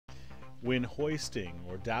When hoisting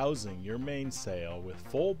or dowsing your mainsail with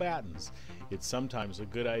full battens, it's sometimes a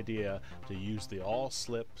good idea to use the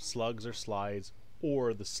Allslip Slugs or Slides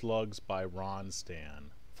or the Slugs by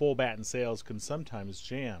Ronstan. Full batten sails can sometimes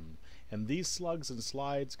jam, and these slugs and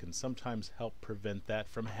slides can sometimes help prevent that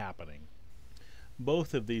from happening.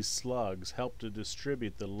 Both of these slugs help to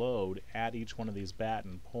distribute the load at each one of these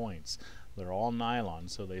batten points. They're all nylon,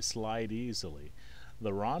 so they slide easily.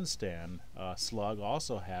 The Ronstan slug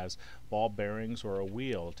also has ball bearings or a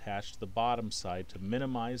wheel attached to the bottom side to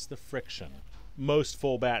minimize the friction. Most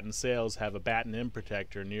full batten sails have a batten end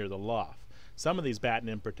protector near the luff. Some of these batten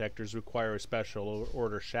end protectors require a special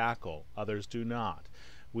order shackle, others do not.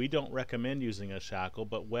 We don't recommend using a shackle,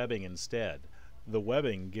 but webbing instead. The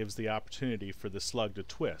webbing gives the opportunity for the slug to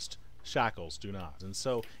twist. Shackles do not. And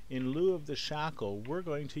so, in lieu of the shackle, we're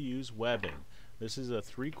going to use webbing. This is a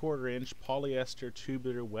 3/4 inch polyester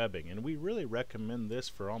tubular webbing, and we really recommend this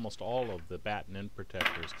for almost all of the batten end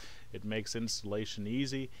protectors. It makes installation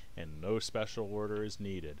easy and no special order is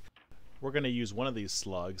needed. We're going to use one of these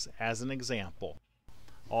slugs as an example.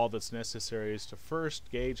 All that's necessary is to first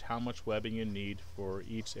gauge how much webbing you need for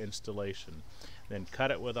each installation. Then cut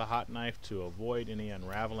it with a hot knife to avoid any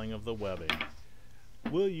unraveling of the webbing.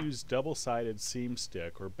 We'll use double-sided seam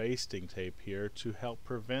stick or basting tape here to help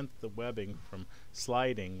prevent the webbing from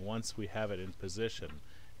sliding once we have it in position.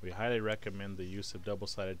 We highly recommend the use of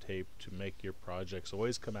double-sided tape to make your projects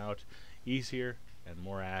always come out easier and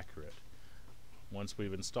more accurate. Once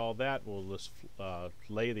we've installed that, we'll just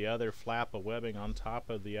lay the other flap of webbing on top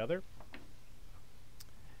of the other.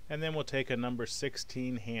 And then we'll take a number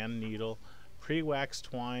 16 hand needle, pre-waxed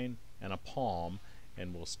twine, and a palm,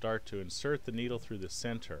 and we'll start to insert the needle through the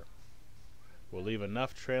center. We'll leave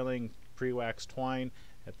enough trailing pre-waxed twine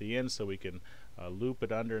at the end so we can loop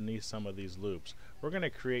it underneath some of these loops. We're going to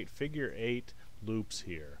create figure 8 loops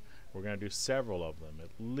here. We're going to do several of them,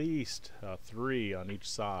 at least 3 on each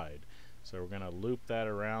side. So we're going to loop that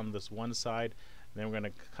around this one side, then we're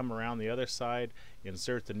going to come around the other side,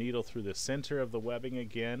 insert the needle through the center of the webbing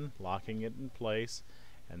again, locking it in place,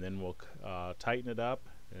 and then we'll tighten it up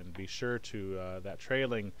and be sure to that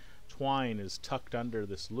trailing twine is tucked under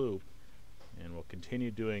this loop, and we'll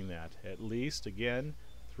continue doing that at least again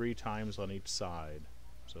 3 times on each side.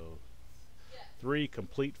 So 3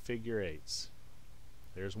 complete figure 8s.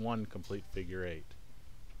 There's one complete figure 8.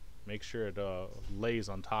 Make sure it lays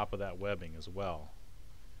on top of that webbing as well.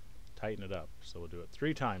 Tighten it up. So we'll do it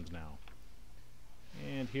 3 times now.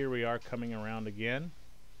 And here we are coming around again.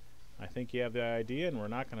 I think you have the idea, and we're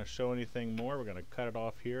not going to show anything more. We're going to cut it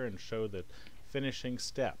off here and show the finishing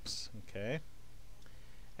steps. Okay.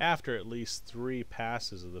 After at least 3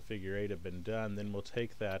 passes of the figure 8 have been done, then we'll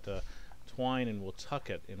take that twine and we'll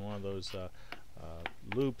tuck it in one of those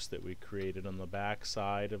loops that we created on the back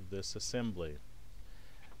side of this assembly.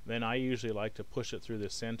 Then I usually like to push it through the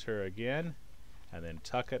center again and then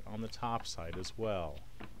tuck it on the top side as well.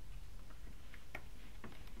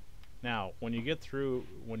 Now, when you get through,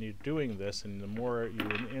 when you're doing this, and the more you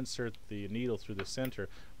insert the needle through the center,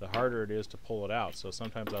 the harder it is to pull it out. So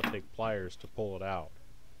sometimes I'll take pliers to pull it out.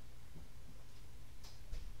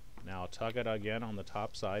 Now tuck it again on the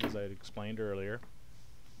top side as I had explained earlier.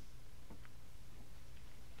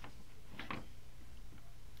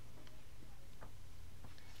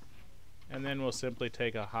 And then we'll simply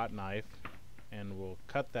take a hot knife and we'll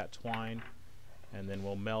cut that twine, and then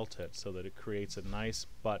we'll melt it so that it creates a nice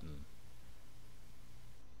button.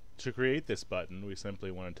 To create this button, we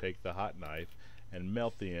simply want to take the hot knife and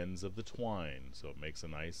melt the ends of the twine so it makes a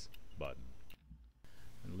nice button.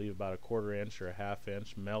 And leave about a 1/4 inch or a 1/2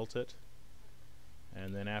 inch, melt it,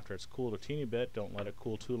 and then after it's cooled a teeny bit, don't let it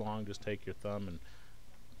cool too long, just take your thumb and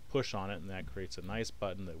push on it, and that creates a nice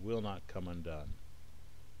button that will not come undone.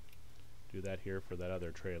 Do that here for that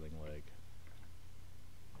other trailing leg.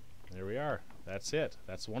 There we are. That's it.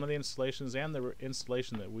 That's one of the installations, and the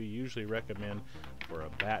installation that we usually recommend for a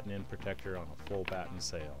batten end protector on a full batten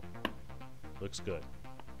sail. Looks good.